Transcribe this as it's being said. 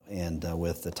and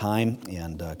with the time,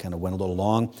 and kind of went a little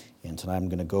long. And tonight I'm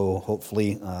going to go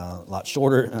hopefully a lot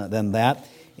shorter than that,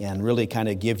 and really kind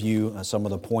of give you some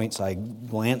of the points I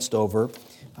glanced over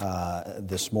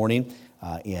this morning.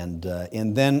 And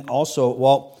then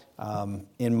also,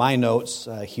 in my notes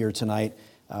here tonight,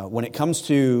 when it comes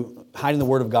to hiding the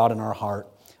Word of God in our heart,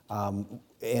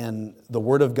 and the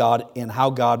Word of God and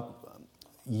how God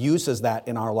uses that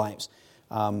in our lives.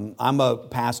 I'm a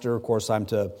pastor. Of course, I'm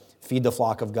to feed the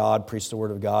flock of God, preach the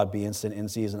Word of God, be instant, in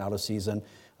season, out of season.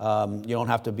 You don't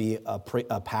have to be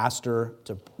a pastor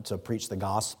to preach the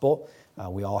gospel.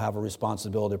 We all have a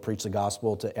responsibility to preach the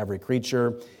gospel to every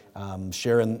creature,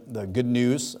 sharing the good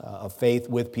news of faith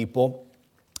with people.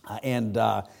 And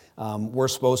we're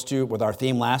supposed to, with our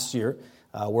theme last year,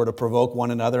 we're to provoke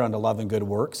one another unto love and good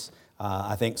works.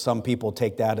 I think some people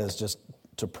take that as just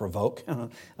to provoke,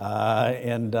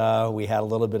 and we had a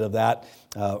little bit of that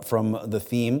from the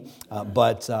theme.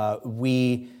 But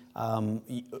we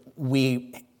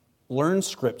learn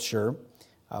Scripture,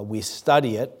 we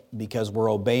study it because we're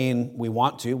obeying. We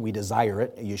want to, we desire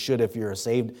it. You should, if you're a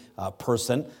saved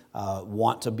person,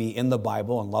 want to be in the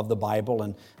Bible and love the Bible.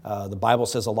 And the Bible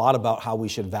says a lot about how we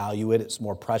should value it. It's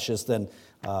more precious than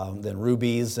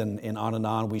rubies, and on and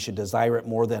on. We should desire it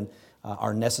more than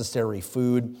our necessary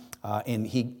food.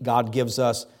 And God gives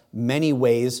us many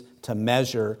ways to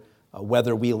measure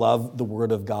whether we love the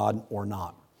Word of God or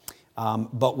not.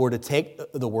 But we're to take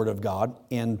the Word of God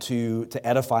and to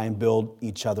edify and build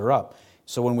each other up.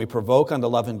 So when we provoke unto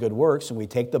love and good works, and we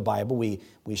take the Bible, we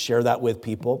share that with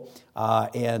people,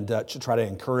 and to try to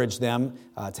encourage them,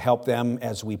 to help them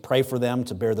as we pray for them,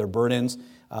 to bear their burdens,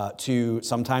 to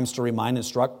sometimes to remind,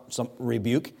 instruct,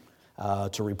 rebuke,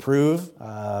 to reprove,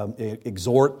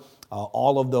 exhort,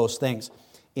 all of those things.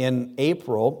 In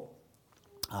April,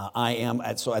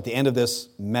 so at the end of this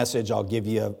message, I'll give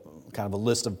you kind of a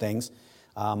list of things,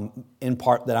 in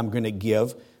part that I'm going to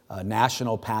give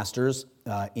national pastors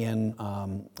in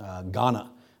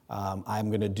Ghana. I'm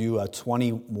going to do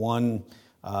 21,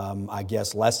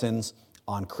 lessons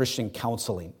on Christian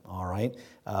counseling, all right,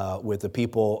 with the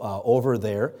people over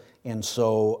there. And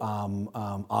so,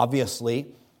 obviously,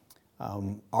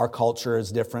 our culture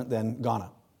is different than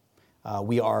Ghana.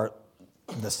 We are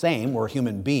the same. We're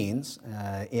human beings,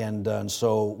 and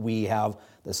so we have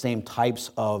the same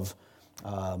types of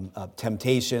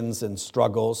temptations and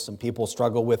struggles. Some people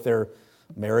struggle with their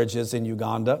marriages in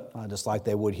Uganda, just like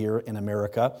they would here in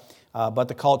America, but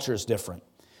the culture is different.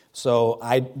 So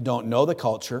I don't know the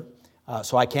culture,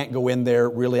 so I can't go in there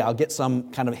really. I'll get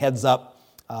some kind of heads up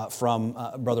from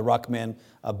Brother Ruckman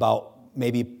about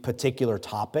maybe particular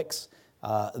topics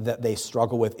that they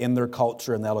struggle with in their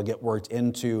culture, and that'll get worked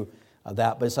into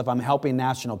that. But if I'm helping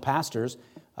national pastors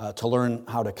to learn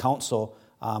how to counsel,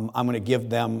 I'm going to give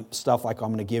them stuff like I'm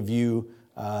going to give you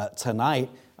tonight,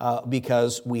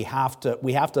 because we have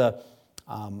to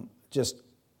just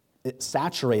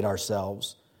saturate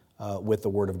ourselves with the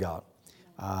Word of God.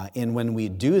 And when we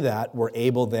do that, we're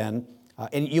able then,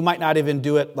 and you might not even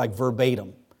do it like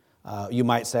verbatim. You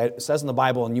might say, it says in the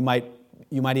Bible, and you might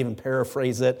even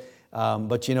paraphrase it,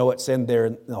 but you know it's in there.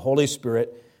 The Holy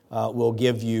Spirit will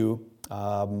give you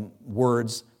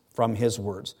words from His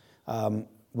words. If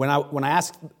I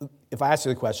ask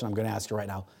you the question, I'm going to ask you right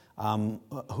now,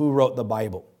 who wrote the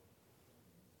Bible?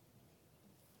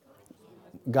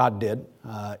 God did.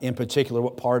 In particular,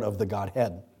 what part of the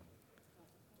Godhead?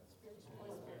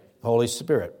 Holy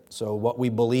Spirit. So what we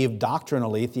believe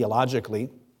doctrinally, theologically,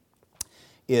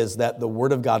 is that the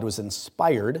Word of God was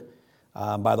inspired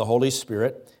by the Holy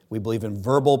Spirit. We believe in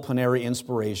verbal plenary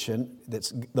inspiration.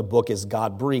 The book is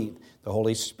God-breathed. The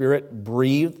Holy Spirit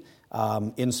breathed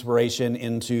inspiration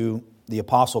into the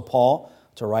Apostle Paul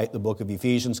to write the book of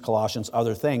Ephesians, Colossians,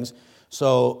 other things.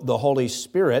 So the Holy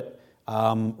Spirit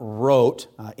wrote,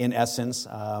 in essence,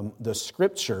 the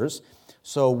Scriptures.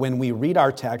 So when we read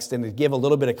our text, and to give a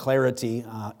little bit of clarity,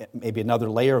 maybe another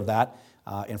layer of that,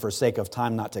 and for sake of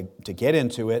time not to get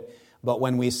into it, but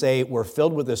when we say we're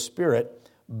filled with the Spirit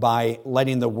by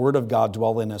letting the Word of God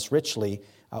dwell in us richly,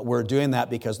 we're doing that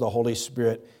because the Holy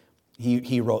Spirit,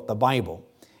 He wrote the Bible.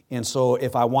 And so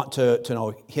if I want to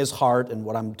know His heart and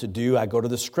what I'm to do, I go to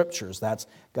the Scriptures. That's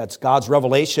God's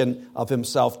revelation of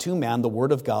Himself to man, the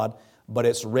Word of God, but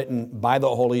it's written by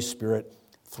the Holy Spirit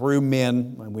through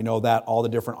men, and we know that, all the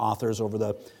different authors over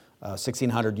the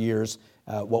 1,600 years,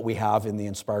 what we have in the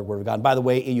inspired Word of God. And by the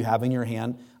way, you have in your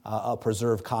hand a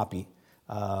preserved copy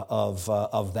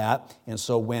of that. And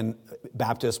so when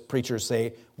Baptist preachers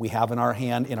say we have in our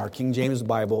hand, in our King James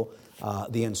Bible,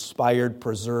 the inspired,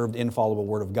 preserved, infallible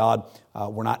Word of God,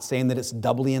 we're not saying that it's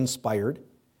doubly inspired,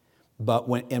 but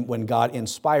when God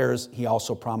inspires, he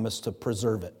also promised to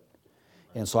preserve it.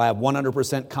 And so I have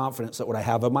 100% confidence that what I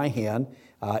have in my hand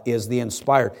is the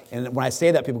inspired. And when I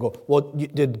say that, people go, well,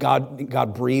 did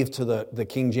God breathe to the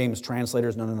King James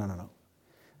translators? No.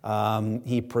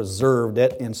 He preserved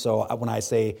it. And so when I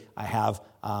say I have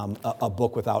a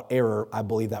book without error, I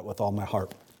believe that with all my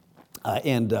heart.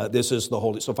 And this is the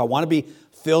Holy. So if I want to be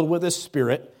filled with the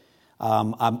Spirit,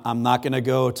 I'm not going to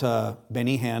go to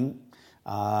Benny Hinn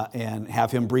and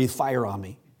have him breathe fire on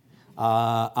me.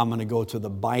 I'm going to go to the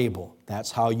Bible.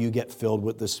 That's how you get filled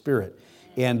with the Spirit.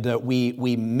 And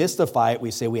we mystify it.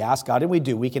 We say we ask God, and we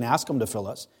do. We can ask him to fill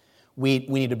us. We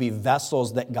need to be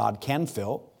vessels that God can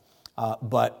fill.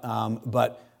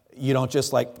 But you don't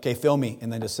just like, okay, fill me,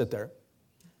 and then just sit there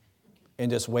and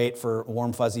just wait for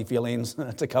warm, fuzzy feelings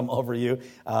to come over you.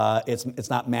 It's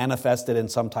not manifested in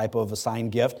some type of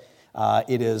assigned gift.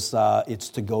 It's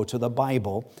to go to the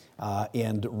Bible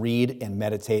and read and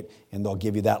meditate, and they'll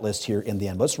give you that list here in the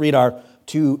end. Let's read our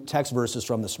two text verses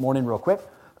from this morning real quick.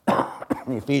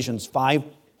 Ephesians 5,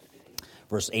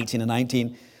 verse 18 and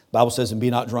 19. The Bible says, and be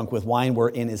not drunk with wine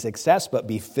wherein is excess, but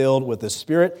be filled with the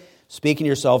Spirit, speaking to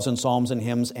yourselves in psalms and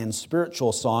hymns and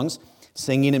spiritual songs,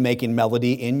 singing and making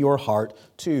melody in your heart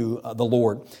to the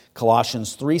Lord.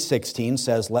 Colossians 3:16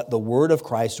 says, let the word of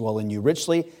Christ dwell in you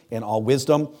richly in all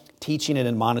wisdom, teaching and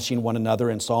admonishing one another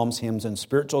in psalms, hymns, and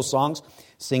spiritual songs,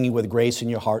 singing with grace in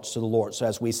your hearts to the Lord. So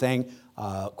as we sang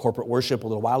corporate worship a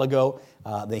little while ago,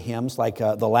 the hymns, like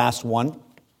the last one,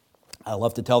 I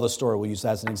love to tell the story. We'll use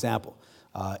that as an example.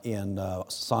 In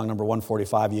song number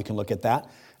 145, you can look at that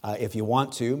if you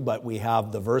want to, but we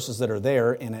have the verses that are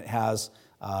there, and it has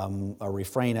a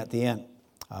refrain at the end.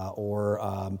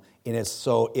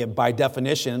 By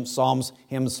definition, psalms,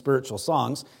 hymns, spiritual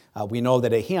songs, we know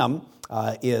that a hymn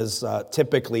is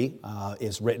typically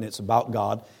is written, it's about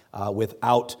God,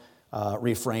 without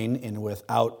refrain and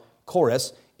without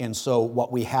chorus. And so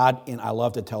what we had in I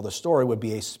Love to Tell the Story would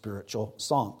be a spiritual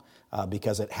song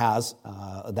because it has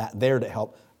that there to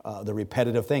help the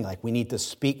repetitive thing. Like we need to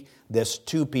speak this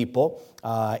to people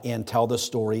and tell the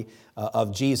story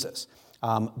of Jesus.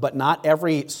 But not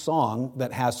every song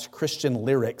that has Christian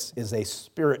lyrics is a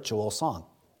spiritual song.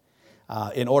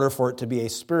 In order for it to be a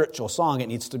spiritual song, it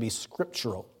needs to be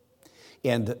scriptural.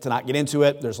 And to not get into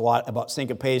it, there's a lot about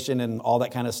syncopation and all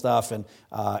that kind of stuff, and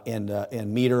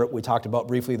meter we talked about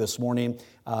briefly this morning.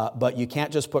 But you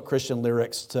can't just put Christian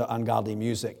lyrics to ungodly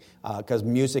music because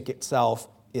music itself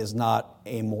is not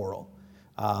amoral.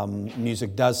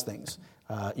 Music does things.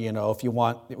 If you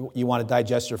want to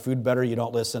digest your food better, you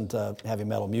don't listen to heavy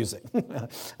metal music.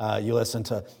 You listen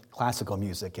to classical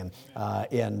music,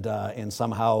 and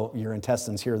somehow your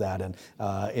intestines hear that,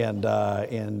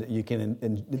 and you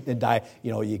can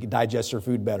you can digest your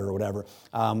food better or whatever.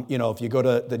 If you go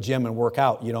to the gym and work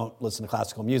out, you don't listen to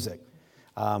classical music.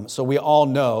 So we all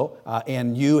know,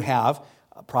 and you have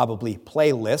probably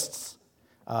playlists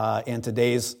in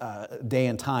today's day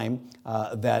and time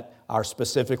that are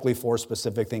specifically for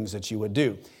specific things that you would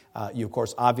do. You, of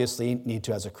course, obviously need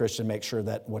to, as a Christian, make sure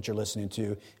that what you're listening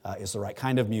to is the right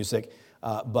kind of music.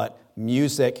 But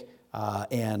music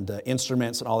and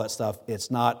instruments and all that stuff,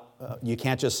 it's not, you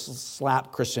can't just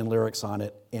slap Christian lyrics on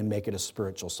it and make it a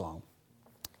spiritual song.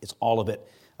 It's all of it.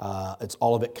 It's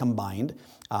all of it combined.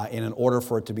 And in order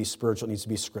for it to be spiritual, it needs to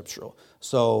be scriptural.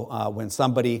 So when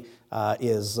somebody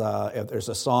if there's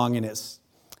a song and it's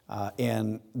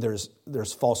and there's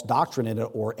false doctrine in it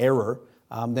or error,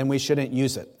 then we shouldn't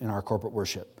use it in our corporate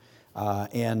worship.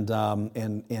 And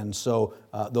so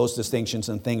those distinctions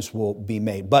and things will be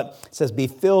made. But it says, be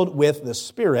filled with the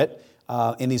Spirit,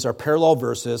 and these are parallel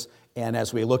verses. And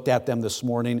as we looked at them this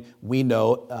morning, we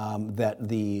know that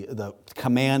the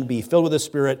command, be filled with the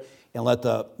Spirit, and let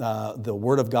the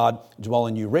Word of God dwell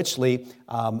in you richly.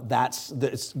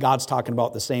 God's talking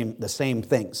about the same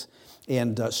things.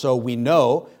 And so we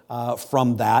know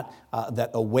from that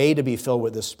that a way to be filled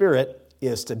with the Spirit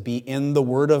is to be in the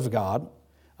Word of God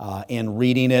and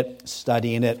reading it,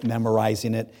 studying it,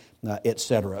 memorizing it,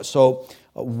 etc. So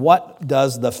what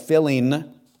does the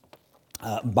filling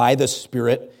by the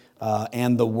Spirit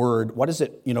and the Word, what is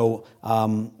it,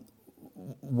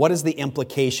 what is the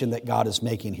implication that God is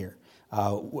making here?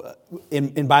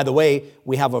 And by the way,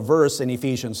 we have a verse in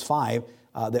Ephesians 5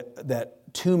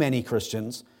 that too many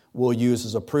Christians will use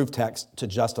as a proof text to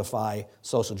justify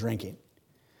social drinking.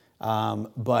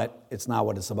 But it's not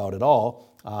what it's about at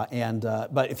all.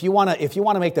 But if you want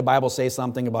to make the Bible say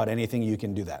something about anything, you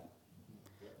can do that.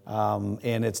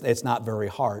 And it's not very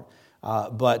hard.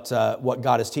 But what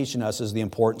God is teaching us is the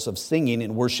importance of singing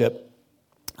and worship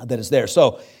that is there.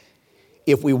 So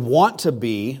if we want to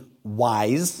be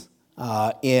wise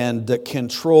and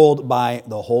controlled by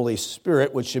the Holy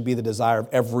Spirit, which should be the desire of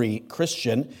every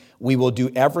Christian, we will do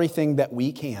everything that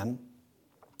we can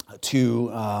to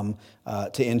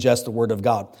ingest the Word of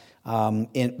God.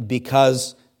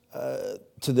 Because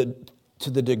to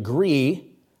the degree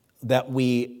that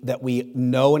we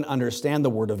know and understand the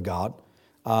Word of God,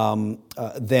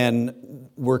 then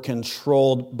we're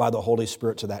controlled by the Holy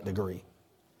Spirit to that degree.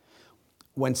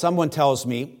 When someone tells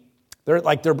me they're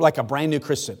like a brand new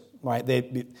Christian, right?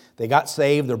 They got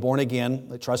saved, they're born again,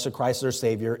 they trusted Christ as their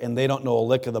Savior, and they don't know a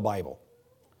lick of the Bible.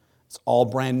 It's all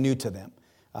brand new to them.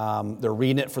 They're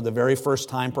reading it for the very first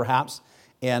time, perhaps,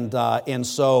 and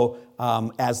so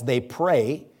as they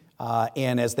pray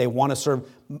and as they want to serve,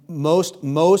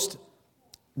 most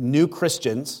new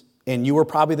Christians, and you were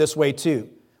probably this way too,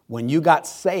 when you got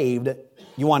saved,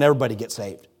 you want everybody to get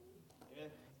saved.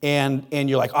 And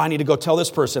you're like, oh, I need to go tell this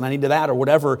person, I need to that, or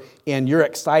whatever, and you're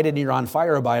excited and you're on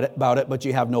fire about it, but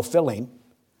you have no filling.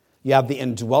 You have the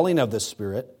indwelling of the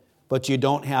Spirit, but you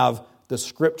don't have the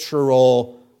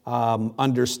scriptural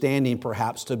understanding,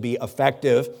 perhaps, to be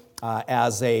effective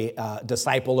as a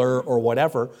discipler or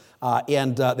whatever.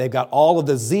 And they've got all of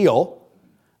the zeal,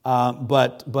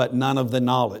 but none of the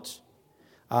knowledge.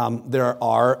 There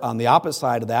are, on the opposite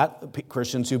side of that,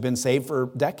 Christians who've been saved for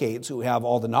decades who have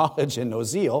all the knowledge and no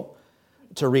zeal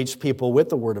to reach people with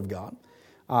the Word of God.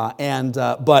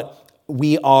 But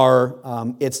we are,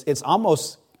 it's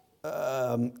almost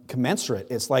commensurate.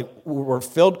 It's like we're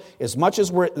filled, as much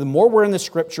as the more we're in the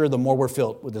Scripture, the more we're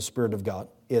filled with the Spirit of God,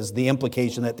 is the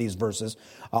implication that these verses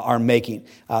are making.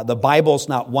 The Bible's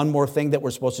not one more thing that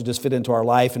we're supposed to just fit into our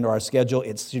life, into our schedule.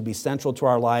 It should be central to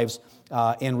our lives,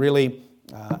 and really,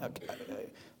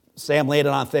 say I'm laying it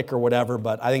on thick or whatever,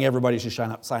 but I think everybody should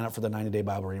sign up for the 90-day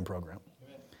Bible reading program.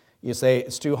 You say,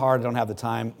 it's too hard, I don't have the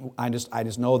time. I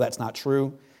just know that's not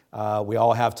true. We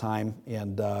all have time,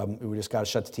 and we just got to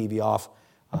shut the TV off,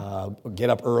 get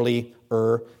up early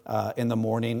in the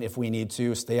morning if we need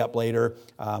to, stay up later.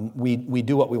 We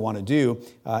do what we want to do,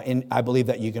 and I believe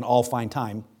that you can all find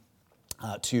time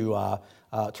to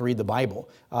read the Bible.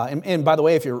 And by the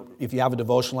way, if you have a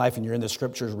devotional life and you're in the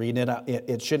Scriptures reading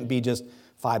it shouldn't be just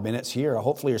 5 minutes here.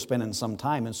 Hopefully you're spending some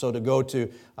time. And so to go to,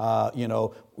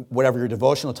 whatever your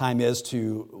devotional time is,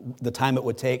 to the time it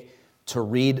would take to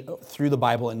read through the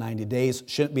Bible in 90 days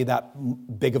shouldn't be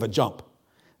that big of a jump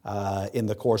in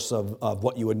the course of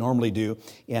what you would normally do.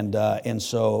 And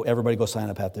so everybody go sign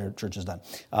up after their church is done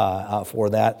for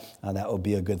that. That would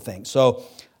be a good thing. So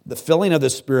the filling of the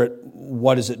Spirit,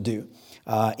 what does it do?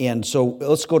 And so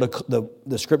let's go to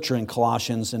the Scripture in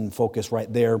Colossians and focus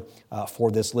right there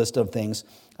for this list of things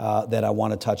that I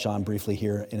want to touch on briefly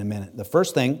here in a minute. The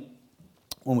first thing,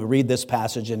 when we read this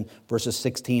passage in verses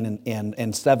 16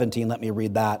 and 17, let me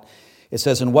read that. It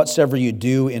says, "And whatsoever you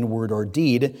do in word or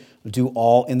deed, do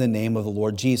all in the name of the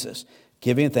Lord Jesus,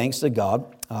 giving thanks to God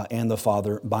and the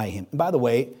Father by Him." And by the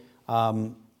way,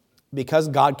 because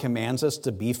God commands us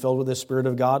to be filled with the Spirit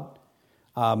of God,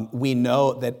 we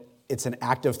know that it's an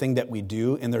active thing that we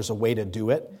do, and there's a way to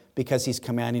do it because He's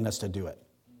commanding us to do it.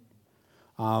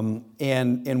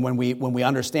 And when we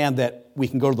understand that we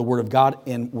can go to the Word of God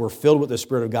and we're filled with the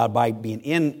Spirit of God by being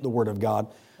in the Word of God,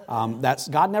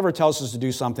 God never tells us to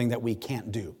do something that we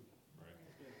can't do.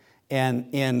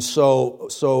 And so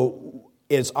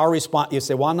it's our response. You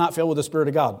say, well, I'm not filled with the Spirit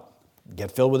of God.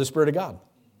 Get filled with the Spirit of God.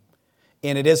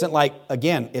 And it isn't like,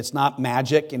 again, it's not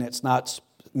magic and it's not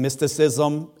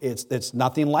mysticism. It's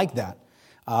nothing like that.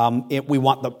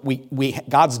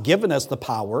 God's given us the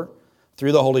power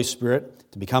through the Holy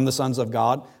Spirit to become the sons of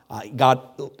God. God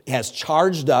has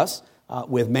charged us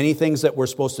with many things that we're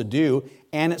supposed to do,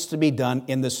 and it's to be done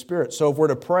in the Spirit. So if we're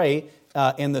to pray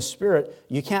in the Spirit,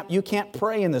 you can't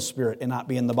pray in the Spirit and not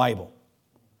be in the Bible.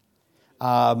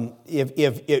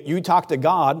 If you talk to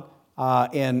God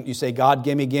and you say, God,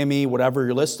 gimme, whatever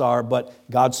your lists are, but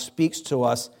God speaks to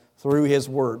us through His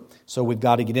Word. So we've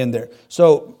got to get in there.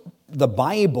 So the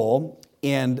Bible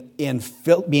and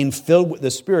being filled with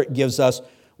the Spirit gives us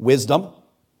wisdom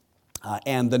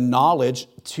and the knowledge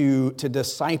to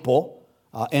disciple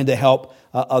and to help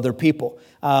other people.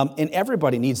 And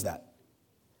everybody needs that.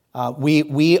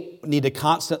 We need to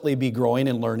constantly be growing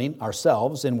and learning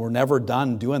ourselves, and we're never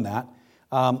done doing that.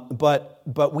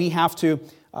 But we have to,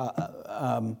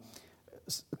 I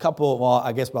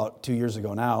guess about 2 years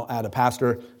ago now, I had a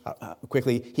pastor,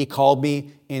 quickly, he called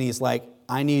me and he's like,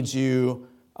 I need you,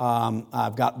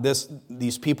 I've got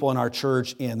these people in our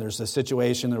church and there's a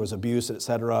situation, there was abuse,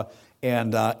 etc.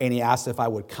 And he asked if I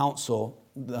would counsel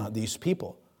these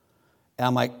people. And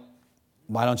I'm like,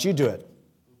 why don't you do it?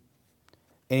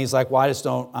 And he's like, well, I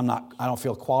don't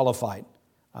feel qualified.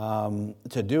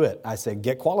 to do it. I say,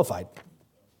 get qualified.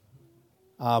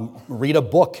 Read a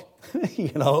book,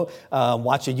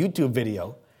 watch a YouTube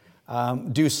video.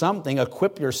 Do something,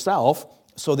 equip yourself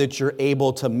so that you're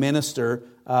able to minister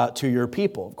to your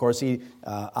people. Of course, he's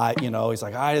like,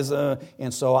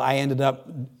 and so I ended up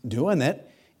doing it.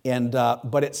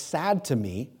 But it's sad to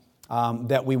me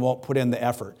that we won't put in the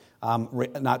effort.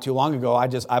 Not too long ago,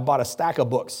 I bought a stack of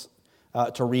books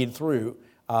to read through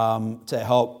to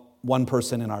help one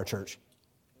person in our church.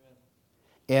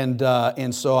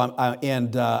 And so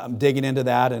I'm digging into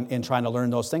that and trying to learn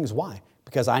those things. Why?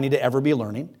 Because I need to ever be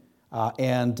learning.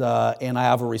 And I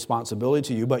have a responsibility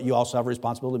to you, but you also have a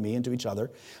responsibility to me and to each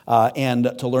other,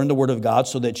 and to learn the Word of God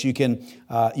so that you can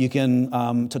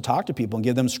to talk to people and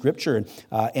give them Scripture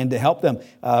and to help them.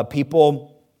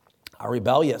 People are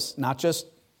rebellious, not just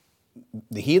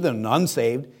the heathen and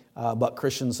unsaved, but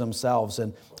Christians themselves,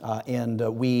 and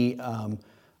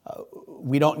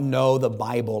we don't know the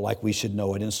Bible like we should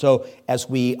know it. And so as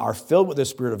we are filled with the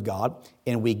Spirit of God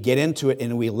and we get into it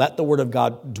and we let the Word of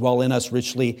God dwell in us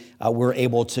richly, we're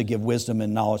able to give wisdom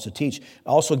and knowledge to teach. It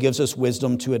also gives us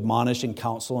wisdom to admonish and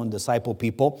counsel and disciple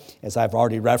people, as I've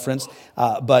already referenced.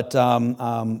 But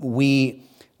we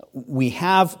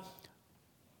have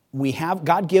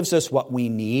God gives us what we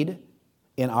need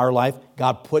in our life.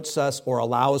 God puts us or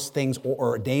allows things or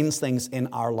ordains things in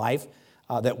our life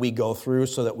that we go through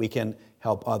so that we can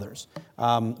help others.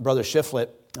 Brother Shiflett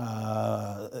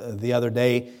the other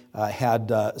day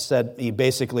had said, he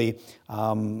basically,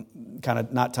 kind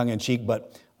of not tongue-in-cheek,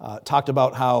 but talked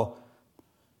about how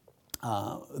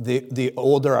the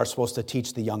older are supposed to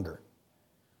teach the younger.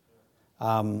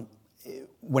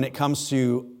 When it comes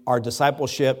to our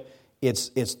discipleship,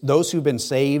 it's those who've been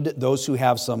saved, those who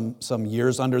have some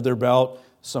years under their belt,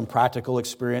 some practical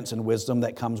experience and wisdom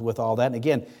that comes with all that. And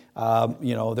again,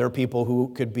 there are people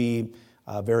who could be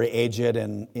very aged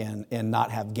and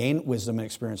not have gained wisdom and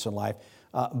experience in life.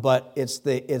 But it's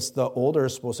the older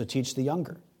is supposed to teach the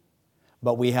younger.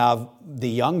 But we have the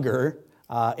younger,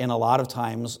 and a lot of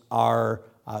times are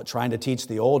trying to teach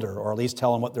the older, or at least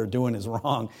tell them what they're doing is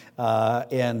wrong.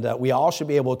 And we all should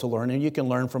be able to learn, and you can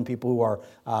learn from people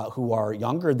who are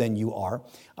younger than you are.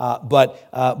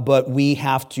 But we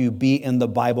have to be in the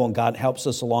Bible, and God helps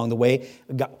us along the way.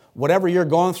 God, whatever you're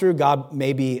going through, God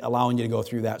may be allowing you to go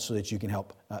through that so that you can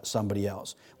help somebody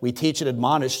else. We teach and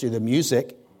admonish through the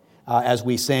music. As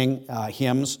we sing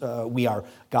hymns,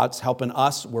 God's helping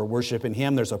us. We're worshiping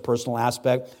Him. There's a personal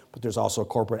aspect, but there's also a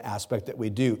corporate aspect that we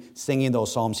do. Singing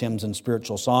those psalms, hymns, and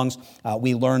spiritual songs.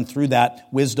 We learn through that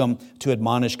wisdom to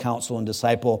admonish, counsel, and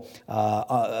disciple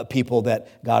people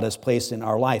that God has placed in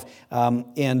our life.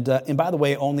 And by the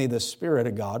way, only the Spirit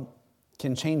of God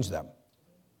can change them.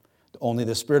 Only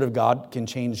the Spirit of God can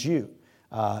change you.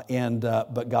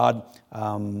 But God...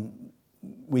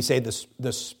 we say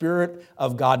the Spirit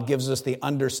of God gives us the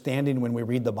understanding when we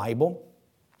read the Bible,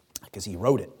 because He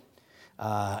wrote it.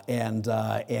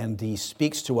 And He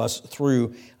speaks to us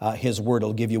through His Word.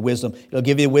 It'll give you wisdom. It'll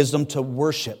give you wisdom to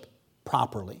worship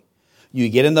properly. You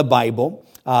get in the Bible,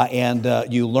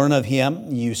 and you learn of Him,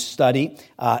 you study,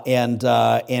 and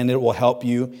it will help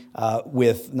you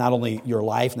with not only your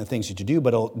life and the things that you do,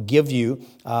 but it'll give you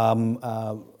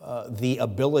the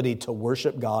ability to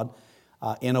worship God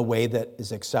in a way that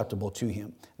is acceptable to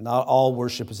Him. Not all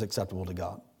worship is acceptable to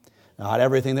God. Not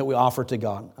everything that we offer to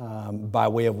God by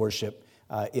way of worship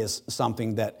is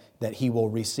something that He will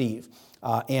receive.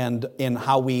 And in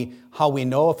how we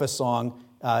know if a song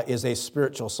is a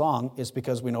spiritual song is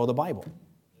because we know the Bible.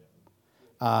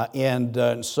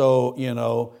 So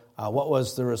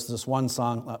there was this one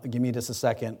song. Give me just a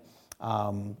second.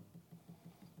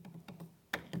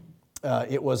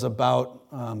 It was about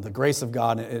the grace of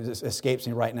God. It escapes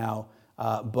me right now.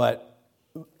 But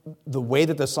the way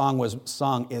that the song was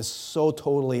sung is so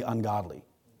totally ungodly.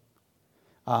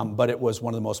 But it was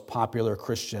one of the most popular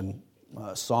Christian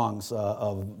songs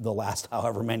of the last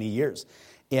however many years.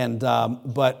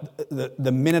 But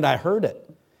the minute I heard it,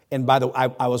 and by the way,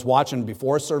 I was watching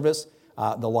before service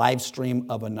the live stream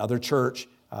of another church,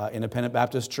 Independent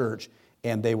Baptist Church,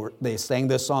 and they sang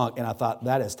this song, and I thought,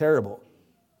 that is terrible.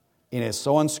 And it's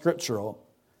so unscriptural.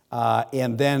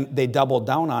 And then they doubled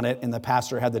down on it, and the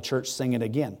pastor had the church sing it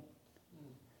again.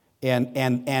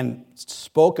 And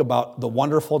spoke about the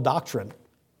wonderful doctrine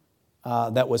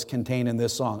that was contained in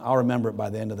this song. I'll remember it by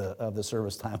the end of the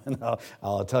service time, and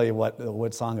I'll tell you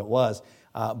what song it was.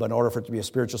 But in order for it to be a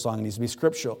spiritual song, it needs to be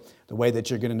scriptural. The way that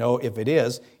you're going to know if it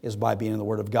is by being in the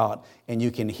Word of God. And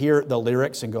you can hear the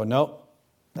lyrics and go, no,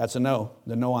 that's a no.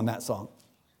 The no on that song.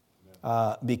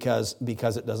 Because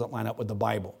it doesn't line up with the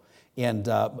Bible.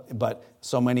 But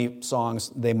so many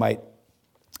songs, they might,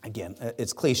 again,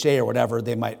 it's cliche or whatever,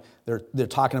 they're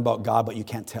talking about God, but you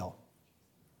can't tell.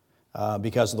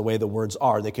 Because of the way the words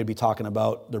are. They could be talking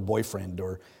about their boyfriend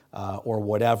or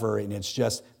whatever, and it's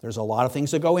just, there's a lot of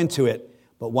things that go into it,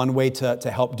 but one way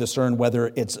to help discern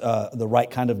whether it's the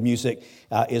right kind of music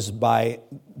is by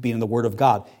being in the Word of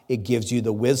God. It gives you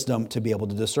the wisdom to be able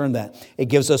to discern that. It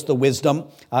gives us the wisdom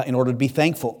in order to be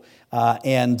thankful.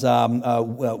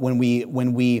 When we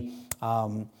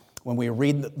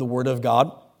read the Word of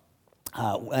God,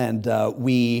 and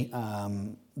we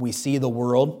see the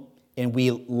world, and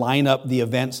we line up the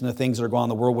events and the things that are going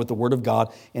on in the world with the Word of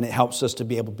God, and it helps us to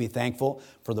be able to be thankful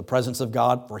for the presence of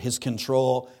God, for His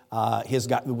control.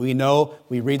 We know,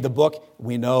 we read the book,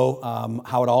 we know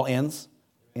how it all ends,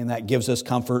 and that gives us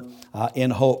comfort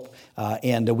and hope.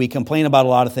 And we complain about a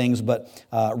lot of things, but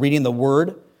reading the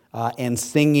Word and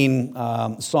singing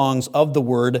songs of the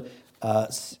Word,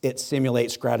 it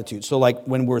simulates gratitude. So like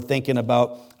when we're thinking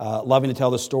about loving to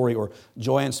tell the story, or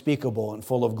joy unspeakable and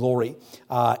full of glory.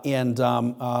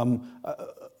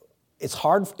 It's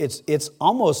hard, it's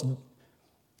almost,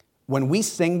 when we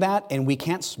sing that and we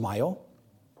can't smile,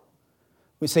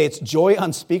 we say it's joy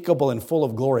unspeakable and full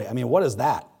of glory. I mean, what is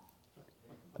that?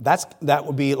 That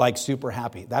would be like super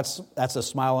happy. That's a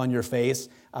smile on your face,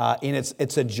 and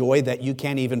it's a joy that you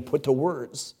can't even put to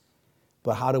words.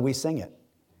 But how do we sing it?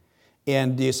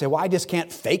 And you say, well, I just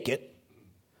can't fake it.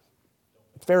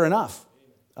 Fair enough.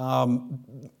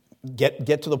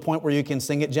 Get to the point where you can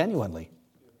sing it genuinely.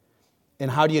 And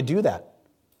how do you do that?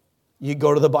 You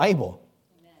go to the Bible.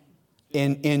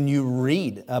 And you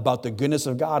read about the goodness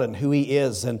of God and who He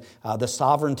is, and the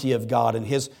sovereignty of God and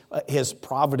His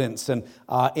providence. And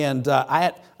I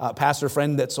had a pastor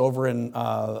friend that's over in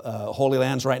Holy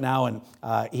Lands right now, and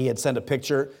he had sent a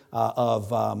picture of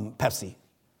Pepsi.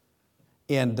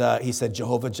 And he said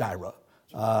Jehovah Jireh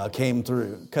came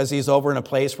through, because he's over in a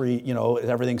place where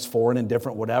everything's foreign and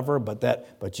different, whatever.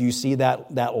 But you see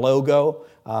that logo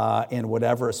and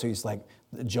whatever. So he's like,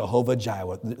 Jehovah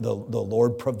Jireh, the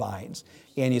Lord provides.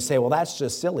 And you say, well, that's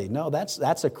just silly. No,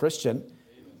 that's a Christian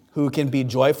who can be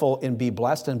joyful and be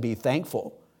blessed and be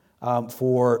thankful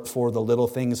for the little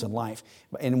things in life.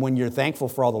 And when you're thankful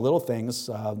for all the little things,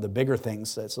 the bigger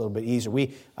things, it's a little bit easier.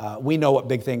 We know what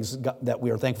big things that we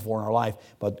are thankful for in our life,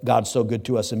 but God's so good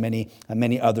to us in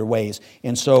many other ways.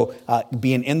 And so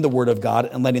being in the Word of God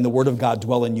and letting the Word of God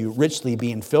dwell in you richly,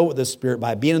 being filled with the Spirit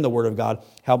by being in the Word of God,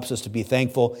 helps us to be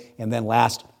thankful. And then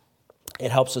last,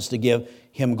 it helps us to give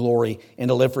Him glory and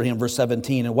to live for Him. Verse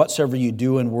 17, and whatsoever you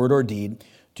do in word or deed,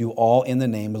 do all in the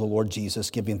name of the Lord Jesus,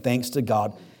 giving thanks to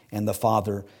God and the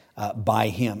Father by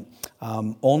Him.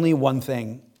 Only one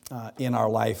thing in our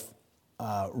life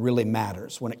really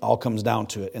matters when it all comes down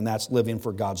to it, and that's living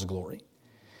for God's glory.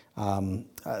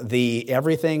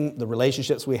 Everything, the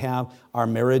relationships we have, our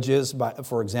marriages,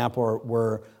 for example,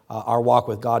 where our walk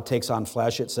with God takes on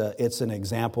flesh. It's an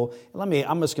example.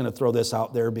 I'm just going to throw this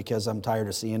out there because I'm tired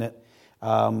of seeing it.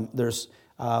 You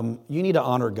need to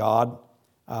honor God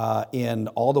in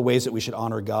all the ways that we should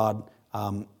honor God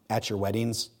at your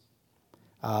weddings.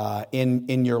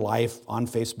 In your life, on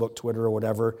Facebook, Twitter, or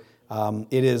whatever.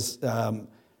 It is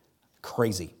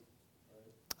crazy.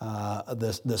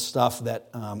 The stuff that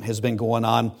has been going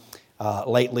on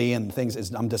lately and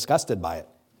things, I'm disgusted by it.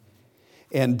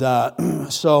 And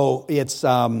so it's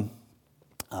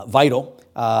vital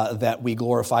that we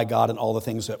glorify God in all the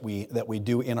things that we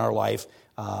do in our life,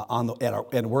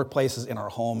 in workplaces, in our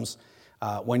homes,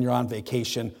 when you're on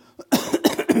vacation.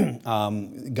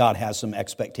 God has some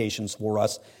expectations for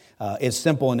us. It's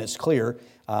simple and it's clear,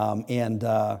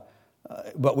 but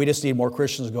we just need more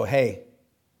Christians to go, hey,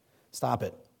 stop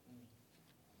it.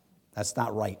 That's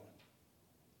not right.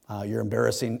 You're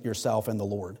embarrassing yourself and the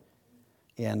Lord.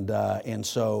 And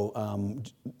so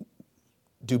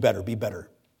do better, be better.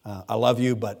 I love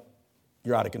you, but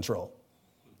you're out of control.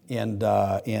 And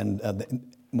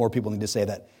more people need to say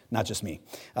that, not just me.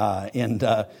 And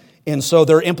so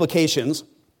there are implications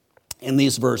in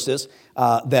these verses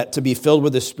that to be filled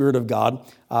with the Spirit of God,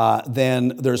 then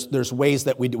there's ways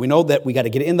that we do. We know that we got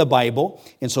to get in the Bible,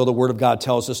 and so the Word of God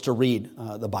tells us to read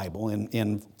the Bible.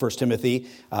 In 1 Timothy,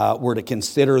 we're to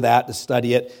consider that, to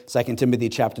study it. 2 Timothy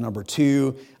chapter number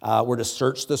 2, we're to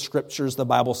search the Scriptures, the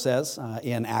Bible says.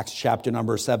 In Acts chapter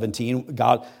number 17,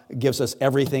 God gives us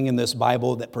everything in this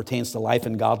Bible that pertains to life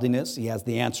and godliness. He has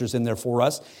the answers in there for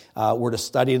us. We're to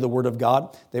study the Word of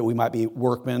God, that we might be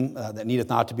workmen that needeth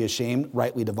not to be ashamed,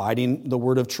 rightly dividing the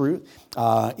word of truth.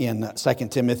 In 2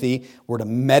 Timothy, we're to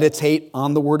meditate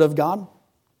on the Word of God.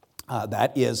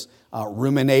 That is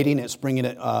ruminating. It's bringing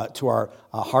it to our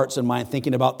hearts and mind,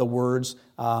 thinking about the words,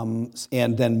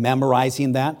 and then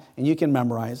memorizing that. And you can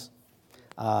memorize.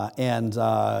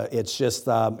 It's just,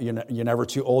 you're never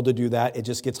too old to do that. It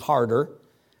just gets harder.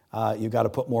 You've got to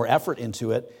put more effort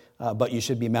into it. But you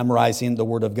should be memorizing the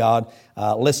Word of God,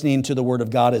 listening to the Word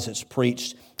of God as it's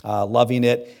preached, loving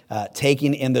it,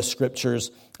 taking in the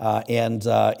Scriptures.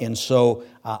 And so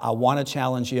I want to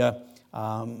challenge you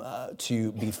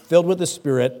to be filled with the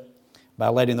Spirit by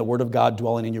letting the Word of God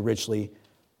dwelling in you richly.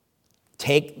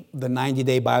 Take the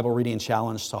 90-day Bible reading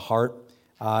challenge to heart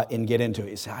and get into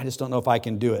it. You say, I just don't know if I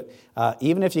can do it.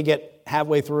 Even if you get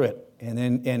halfway through it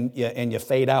and you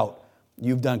fade out,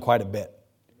 you've done quite a bit.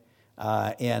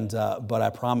 But I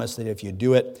promise that if you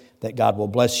do it, that God will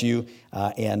bless you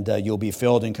and you'll be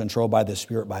filled and controlled by the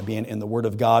Spirit by being in the Word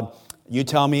of God. You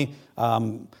tell me,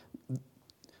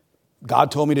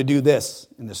 God told me to do this,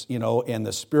 and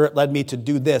the Spirit led me to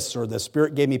do this, or the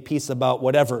Spirit gave me peace about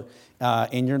whatever,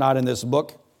 and you're not in this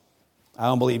book, I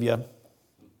don't believe you.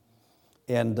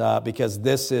 And because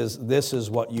this is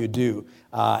what you do,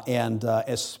 and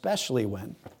especially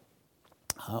when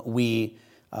we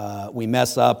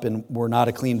mess up and we're not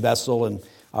a clean vessel, and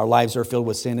our lives are filled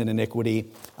with sin and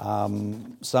iniquity.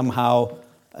 Somehow,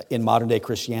 in modern day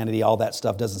Christianity, all that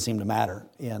stuff doesn't seem to matter,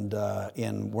 and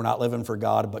we're not living for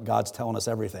God, but God's telling us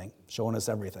everything, showing us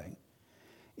everything,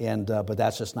 but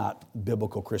that's just not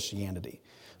biblical Christianity.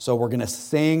 So we're going to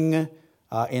sing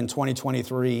in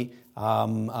 2023,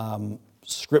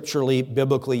 scripturally,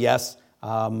 biblically, yes,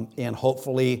 and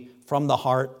hopefully from the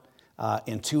heart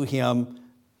and to Him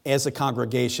as a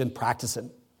congregation, practicing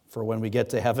for when we get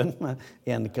to heaven,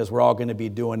 and because we're all going to be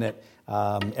doing it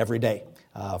every day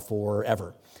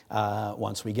forever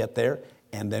once we get there.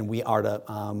 And then we are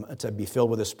to be filled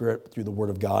with the Spirit through the Word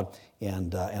of God,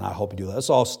 and I hope you do that. Let's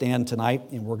all stand tonight,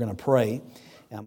 and we're going to pray.